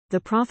The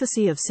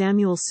Prophecy of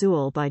Samuel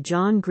Sewall by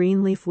John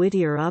Greenleaf.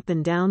 Whittier. Up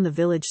and down the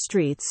village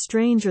streets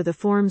strange are the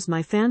forms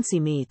my fancy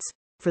meets,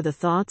 for the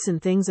thoughts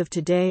and things of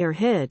today are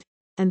hid,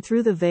 and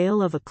through the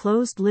veil of a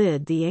closed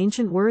lid the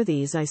ancient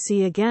worthies I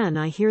see again.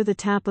 I hear the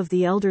tap of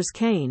the elder's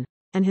cane,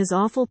 and his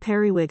awful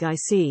periwig I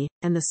see,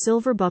 and the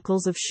silver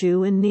buckles of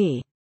shoe and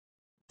knee.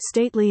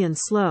 Stately and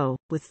slow,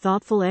 with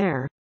thoughtful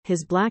air,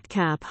 his black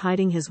cap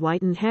hiding his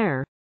whitened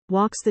hair,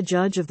 walks the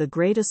judge of the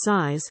great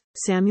Assize,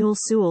 Samuel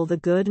Sewall the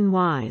good and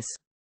wise.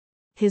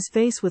 His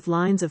face with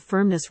lines of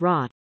firmness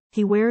wrought,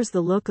 he wears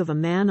the look of a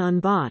man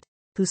unbought,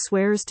 who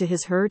swears to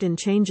his hurt and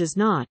changes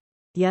not,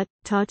 yet,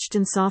 touched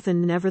and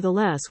softened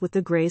nevertheless with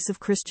the grace of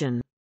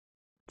Christian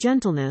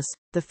gentleness,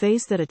 the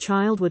face that a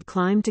child would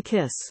climb to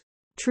kiss.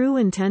 True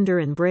and tender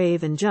and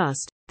brave and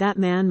just, that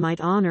man might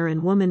honor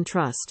and woman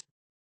trust.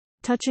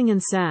 Touching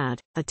and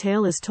sad, a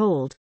tale is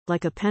told,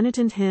 like a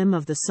penitent hymn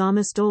of the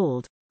psalmist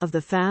old, of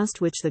the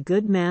fast which the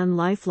good man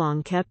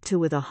lifelong kept to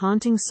with a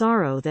haunting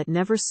sorrow that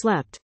never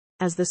slept,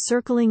 as the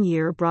circling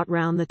year brought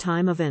round the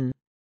time of an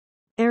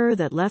error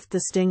that left the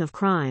sting of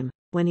crime,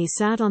 when he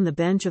sat on the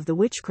bench of the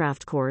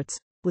witchcraft courts,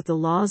 with the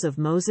laws of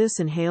Moses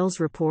and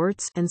Hale's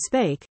reports, and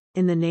spake,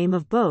 in the name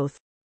of both,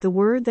 the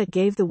word that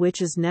gave the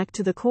witch's neck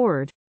to the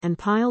cord, and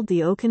piled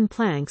the oaken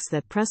planks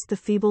that pressed the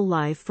feeble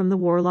life from the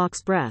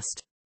warlock's breast.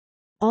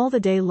 All the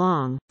day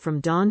long, from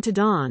dawn to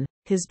dawn,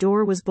 his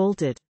door was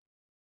bolted,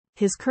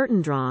 his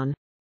curtain drawn,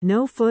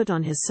 no foot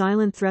on his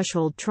silent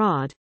threshold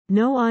trod,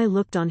 no eye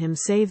looked on him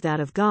save that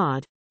of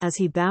God, as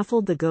he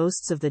baffled the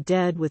ghosts of the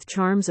dead with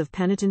charms of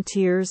penitent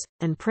tears,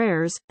 and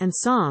prayers, and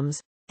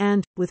psalms,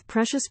 and, with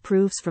precious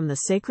proofs from the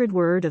sacred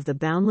word of the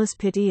boundless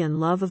pity and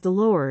love of the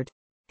Lord,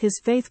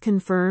 his faith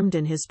confirmed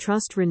and his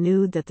trust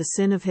renewed that the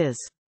sin of his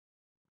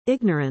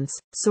ignorance,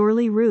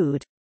 sorely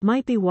rude,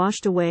 might be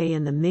washed away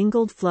in the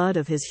mingled flood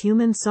of his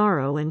human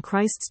sorrow and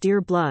Christ's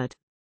dear blood.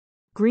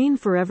 Green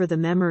forever the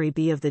memory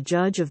be of the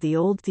judge of the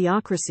old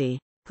theocracy,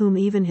 whom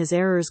even his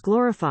errors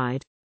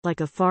glorified, like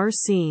a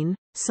far-seen,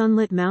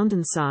 sunlit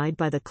mountainside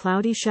by the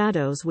cloudy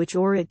shadows which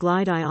o'er it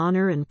glide. I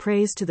honor and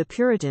praise to the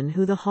Puritan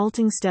who the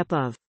halting step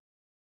of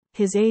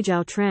his age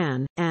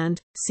outran, and,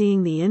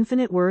 seeing the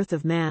infinite worth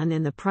of man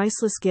in the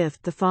priceless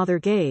gift the Father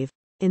gave,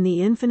 in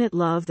the infinite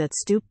love that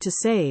stooped to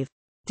save,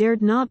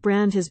 dared not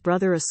brand his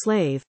brother a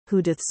slave,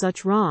 who doth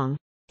such wrong,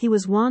 he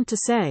was wont to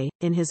say,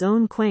 in his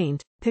own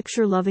quaint,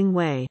 picture-loving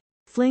way,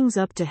 flings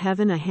up to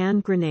heaven a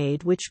hand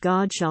grenade which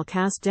God shall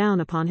cast down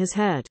upon his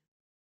head.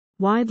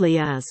 Widely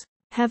as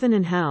heaven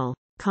and hell,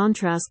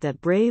 contrast that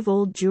brave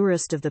old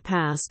jurist of the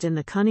past and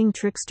the cunning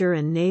trickster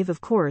and knave of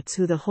courts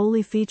who the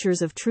holy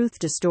features of truth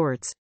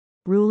distorts,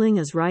 ruling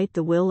as right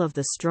the will of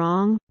the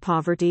strong,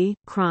 poverty,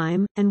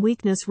 crime, and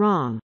weakness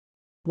wrong.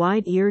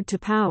 Wide-eared to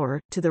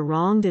power, to the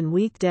wronged and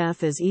weak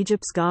deaf as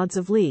Egypt's gods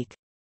of leek,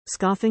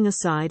 scoffing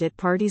aside at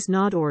parties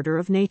not order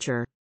of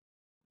nature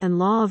and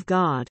law of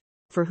God,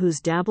 for whose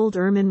dabbled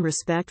ermine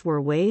respect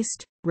were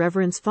waste,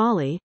 reverence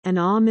folly, and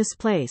awe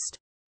misplaced,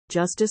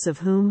 justice of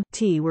whom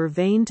were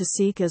vain to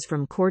seek as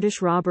from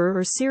Kurdish robber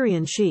or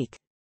Syrian sheik.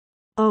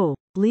 Oh,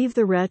 leave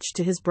the wretch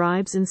to his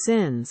bribes and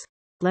sins,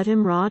 let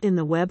him rot in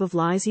the web of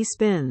lies he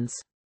spins.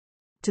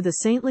 To the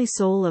saintly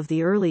soul of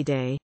the early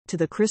day, to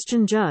the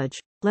Christian judge,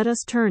 let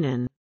us turn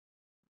and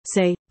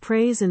say,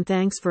 praise and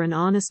thanks for an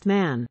honest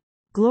man.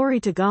 Glory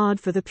to God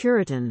for the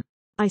Puritan.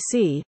 I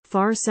see,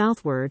 far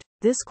southward,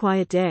 this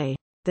quiet day,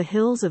 the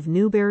hills of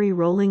Newbury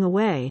rolling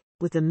away,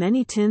 with the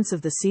many tints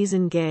of the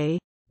season gay,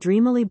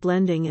 dreamily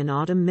blending in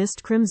autumn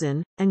mist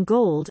crimson, and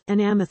gold,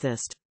 and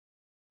amethyst.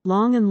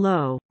 Long and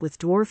low, with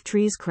dwarf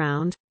trees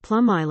crowned,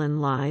 Plum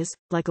Island lies,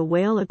 like a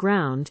whale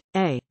aground,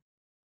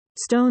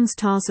 stones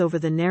toss over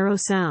the narrow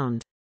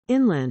sound.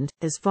 Inland,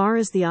 as far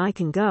as the eye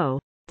can go,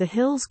 the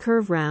hills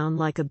curve round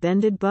like a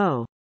bended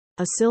bow.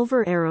 A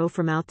silver arrow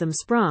from out them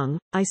sprung,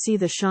 I see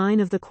the shine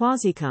of the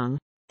Quasicung,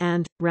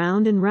 and,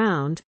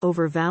 round,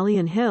 over valley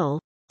and hill,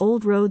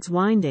 old roads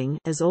winding,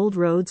 as old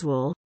roads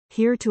will,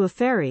 here to a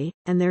ferry,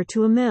 and there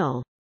to a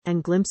mill,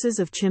 and glimpses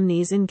of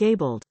chimneys and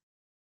gabled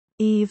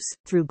eaves,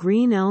 through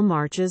green elm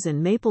arches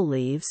and maple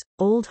leaves,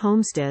 old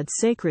homesteads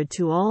sacred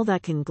to all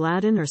that can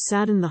gladden or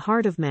sadden the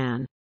heart of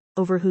man,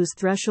 over whose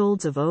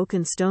thresholds of oak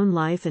and stone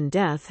life and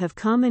death have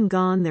come and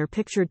gone. Their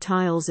pictured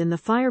tiles in the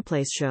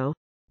fireplace show,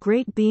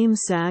 great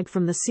beams sag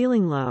from the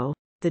ceiling low,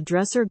 the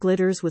dresser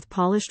glitters with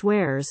polished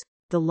wares,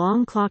 the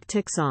long clock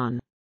ticks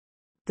on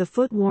the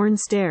foot-worn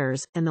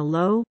stairs, and the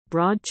low,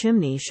 broad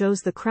chimney shows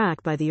the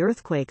crack by the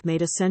earthquake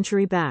made a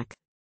century back.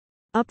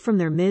 Up from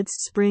their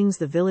midst springs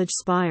the village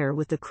spire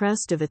with the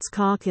crest of its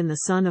cock in the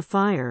sun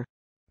afire.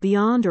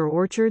 Beyond are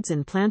orchards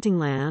and planting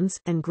lands,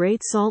 and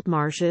great salt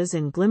marshes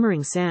and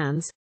glimmering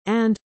sands,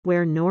 and,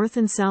 where north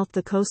and south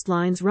the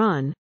coastlines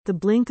run, the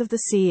blink of the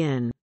sea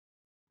in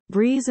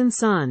breeze and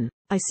sun.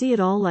 I see it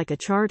all like a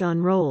chart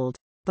unrolled,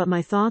 but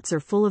my thoughts are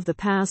full of the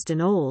past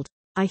and old.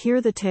 I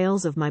hear the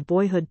tales of my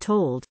boyhood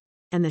told,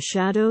 and the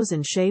shadows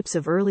and shapes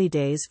of early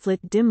days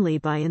flit dimly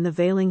by in the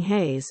veiling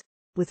haze,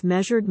 with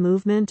measured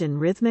movement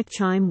and rhythmic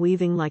chime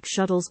weaving like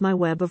shuttles my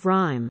web of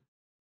rhyme.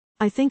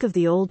 I think of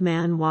the old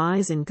man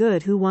wise and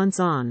good who once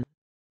on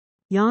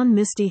yon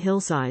misty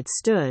hillside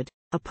stood,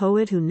 a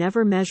poet who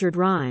never measured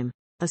rhyme,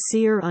 a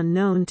seer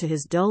unknown to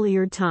his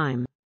dull-eared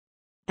time.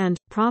 And,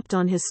 propped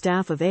on his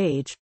staff of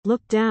age,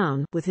 looked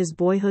down, with his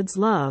boyhood's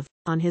love,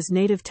 on his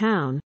native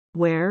town,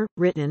 where,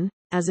 written,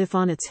 as if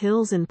on its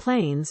hills and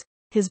plains,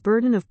 his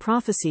burden of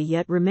prophecy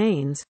yet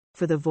remains,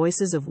 for the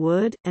voices of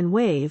wood, and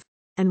wave,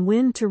 and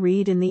wind to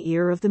read in the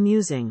ear of the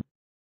musing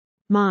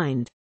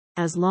mind.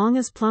 As long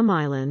as Plum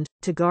Island,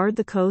 to guard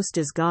the coast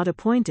is God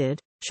appointed,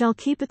 shall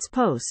keep its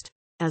post,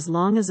 as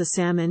long as a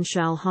salmon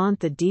shall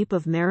haunt the deep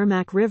of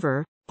Merrimack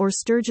River, or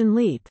sturgeon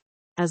leap,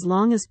 as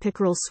long as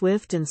pickerel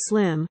swift and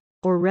slim,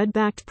 or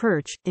red-backed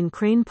perch, in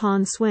Crane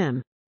Pond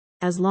swim,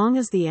 as long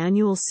as the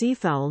annual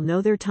seafowl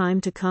know their time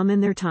to come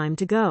and their time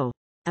to go,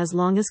 as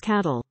long as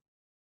cattle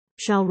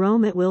shall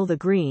roam at will the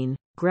green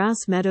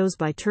grass meadows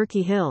by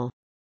Turkey Hill,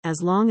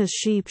 as long as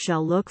sheep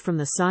shall look from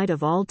the side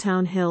of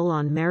Aldtown Hill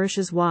on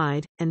Marish's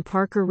Wide, and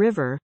Parker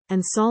River,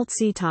 and Salt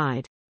Sea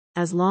Tide,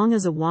 as long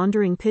as a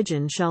wandering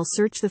pigeon shall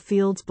search the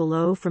fields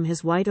below from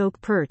his white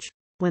oak perch,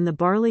 when the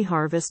barley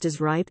harvest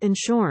is ripe and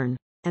shorn,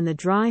 and the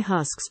dry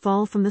husks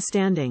fall from the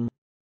standing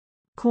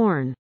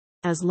corn,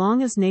 as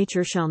long as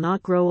nature shall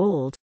not grow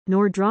old,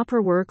 nor drop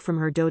her work from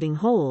her doting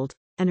hold,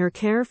 and her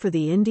care for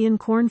the Indian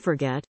corn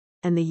forget,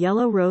 and the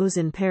yellow rose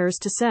in pairs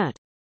to set,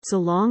 so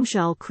long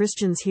shall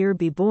Christians here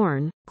be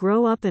born,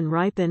 grow up and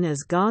ripen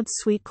as God's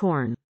sweet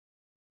corn.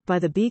 By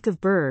the beak of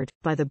bird,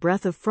 by the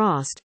breath of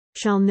frost,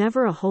 shall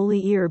never a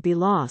holy ear be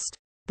lost,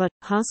 but,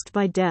 husked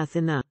by death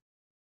in the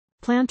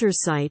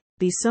planter's sight,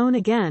 be sown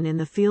again in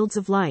the fields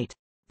of light.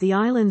 The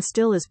island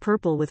still is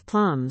purple with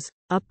plums,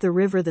 up the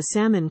river the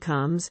salmon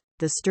comes,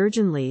 the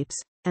sturgeon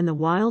leaps, and the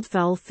wild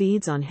fowl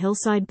feeds on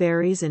hillside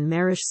berries and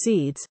marish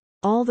seeds,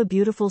 all the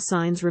beautiful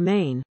signs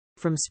remain.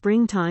 From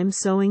springtime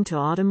sowing to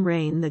autumn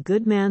rain the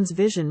good man's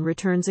vision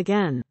returns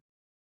again.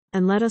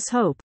 And let us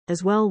hope,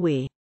 as well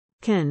we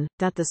can,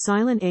 that the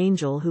silent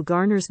angel who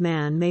garners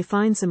man may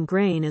find some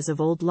grain as of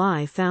old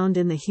lie found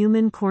in the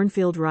human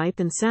cornfield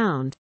ripe and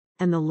sound,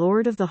 and the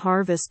Lord of the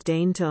harvest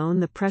deign to own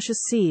the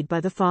precious seed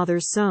by the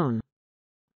fathers sown.